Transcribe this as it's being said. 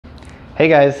Hey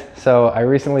guys, so I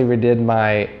recently redid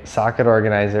my socket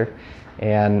organizer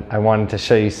and I wanted to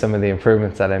show you some of the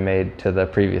improvements that I made to the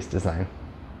previous design.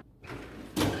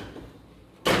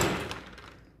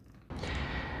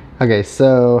 Okay,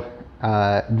 so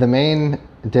the main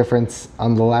difference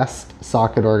on the last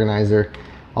socket organizer,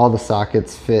 all the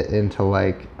sockets fit into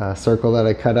like a circle that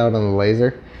I cut out on the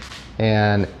laser.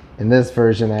 And in this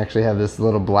version, I actually have this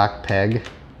little black peg.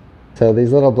 So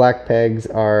these little black pegs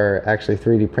are actually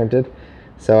 3D printed.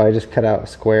 So I just cut out a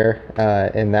square,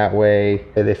 and that way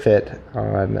they fit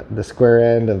on the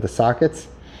square end of the sockets.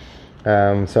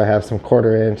 So I have some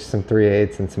 1/4 inch, some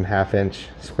 3/8, and some 1/2 inch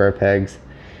square pegs.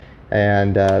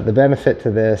 And the benefit to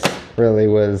this really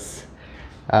was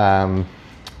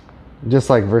just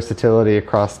like versatility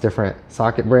across different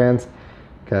socket brands,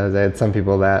 because I had some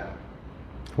people that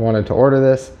wanted to order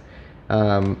this,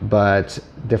 but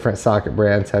different socket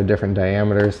brands have different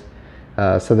diameters.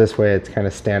 So this way it's kind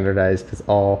of standardized, because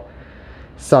all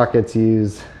sockets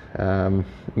use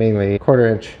mainly 1/4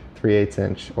 inch, 3/8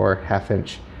 inch, or 1/2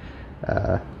 inch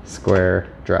square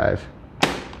drive.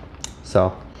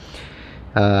 So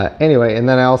anyway, and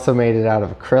then I also made it out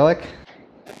of acrylic.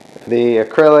 The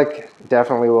acrylic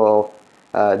definitely will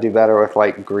do better with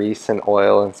like grease and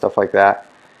oil and stuff like that.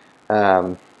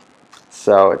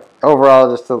 So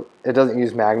overall, it doesn't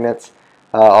use magnets.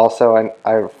 Also,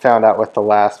 I found out with the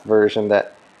last version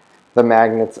that the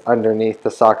magnets underneath the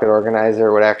socket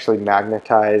organizer would actually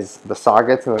magnetize the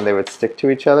sockets, and then they would stick to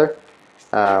each other.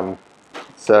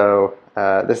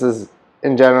 This is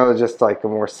in general just like a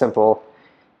more simple,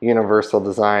 universal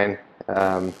design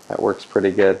that works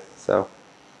pretty good. So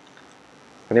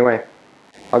anyway,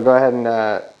 I'll go ahead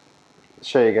and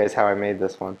show you guys how I made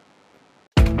this one.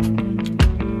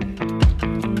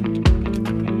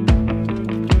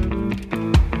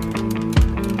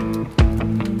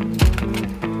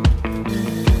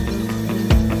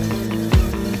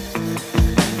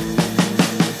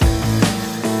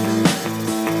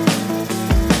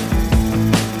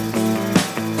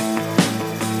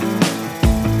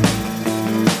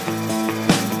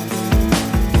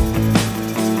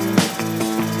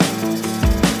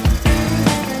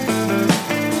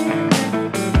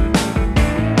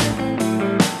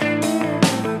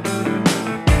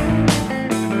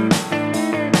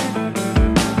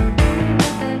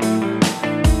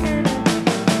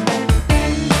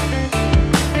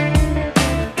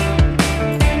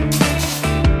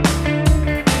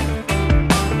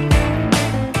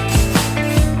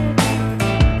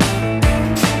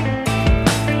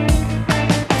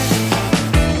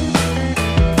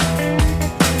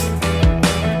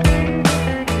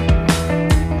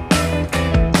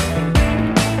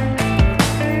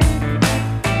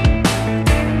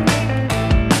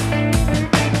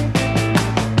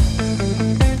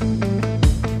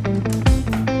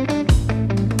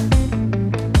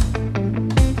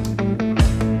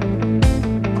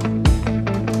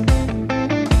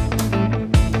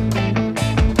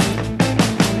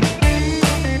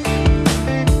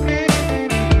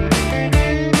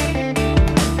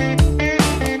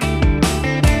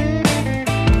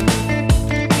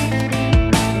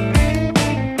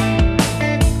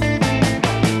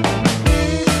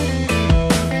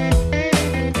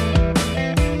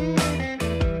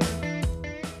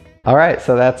 All right,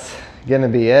 so that's gonna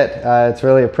be it. It's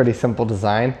really a pretty simple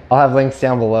design. I'll have links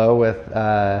down below with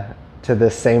to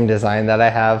this same design that I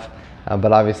have,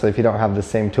 but obviously if you don't have the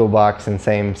same toolbox and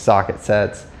same socket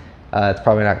sets, it's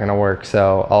probably not gonna work.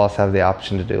 So I'll also have the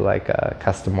option to do like a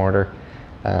custom order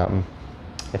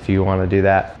if you wanna do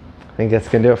that. I think that's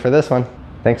gonna do it for this one.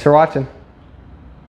 Thanks for watching.